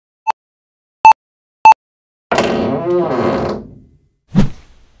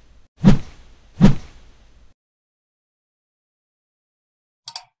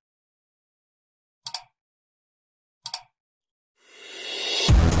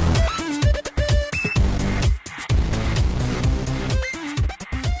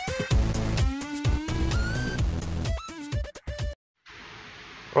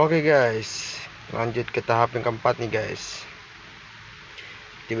Oke guys, lanjut ke tahap yang keempat nih guys.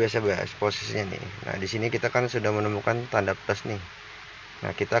 Di biasa posisinya nih. Nah di sini kita kan sudah menemukan tanda plus nih.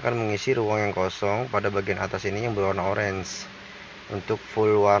 Nah kita akan mengisi ruang yang kosong pada bagian atas ini yang berwarna orange untuk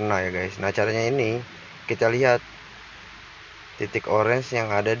full warna ya guys. Nah caranya ini kita lihat titik orange yang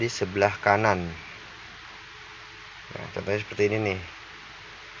ada di sebelah kanan. Nah contohnya seperti ini nih.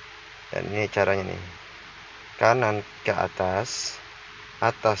 Dan ini caranya nih, kanan ke atas,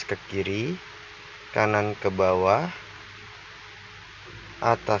 atas ke kiri, kanan ke bawah,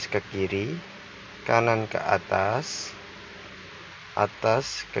 atas ke kiri, kanan ke atas,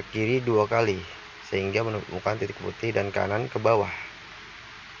 atas ke kiri 2 kali sehingga menemukan titik putih, dan kanan ke bawah.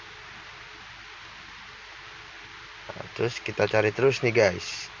 Nah, terus kita cari terus nih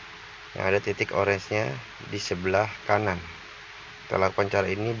guys yang ada titik orange nya di sebelah kanan. Kita lakukan cara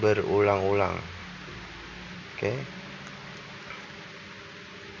ini berulang-ulang. Oke.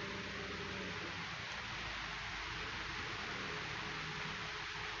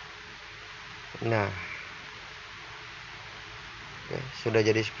 Nah, oke, sudah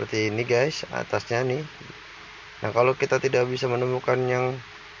jadi seperti ini guys atasnya nih. Nah kalau kita tidak bisa menemukan yang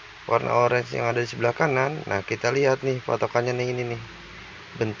warna orange yang ada di sebelah kanan, nah kita lihat nih patokannya nih, ini nih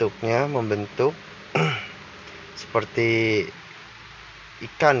bentuknya membentuk seperti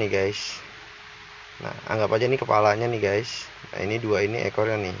ikan nih guys. Nah anggap aja ini kepalanya nih guys. Nah ini dua ini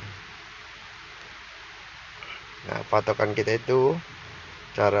ekornya nih. Nah patokan kita itu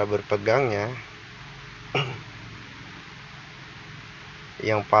cara berpegangnya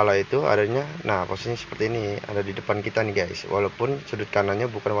yang pala itu adanya, nah posisinya seperti ini, ada di depan kita nih guys, walaupun sudut kanannya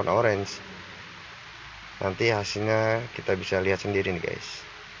bukan warna orange. Nanti hasilnya kita bisa lihat sendiri nih guys.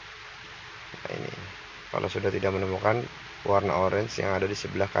 Nah ini kalau sudah tidak menemukan warna orange yang ada di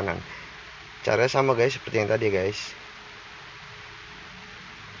sebelah kanan, caranya sama guys seperti yang tadi guys.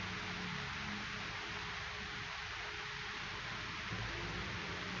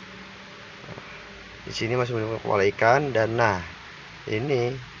 Di sini masih menemukan kepala ikan, dan nah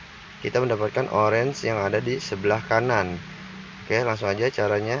ini kita mendapatkan orange yang ada di sebelah kanan. Oke, langsung aja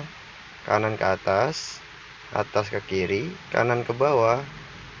caranya. Kanan ke atas, atas ke kiri, kanan ke bawah,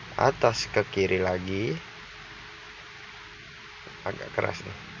 atas ke kiri lagi. Agak keras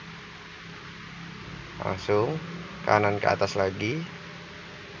nih. Langsung kanan ke atas lagi,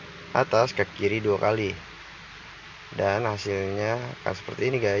 atas ke kiri 2 kali. Dan hasilnya akan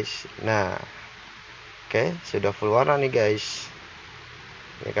seperti ini guys. Nah, oke, sudah full warna nih guys.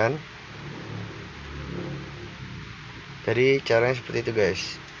 Ya kan? Jadi caranya seperti itu guys.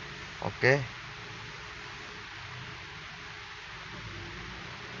 Oke.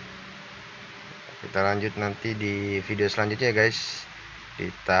 Kita lanjut nanti di video selanjutnya guys, di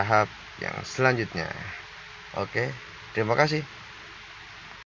tahap yang selanjutnya. Oke, terima kasih.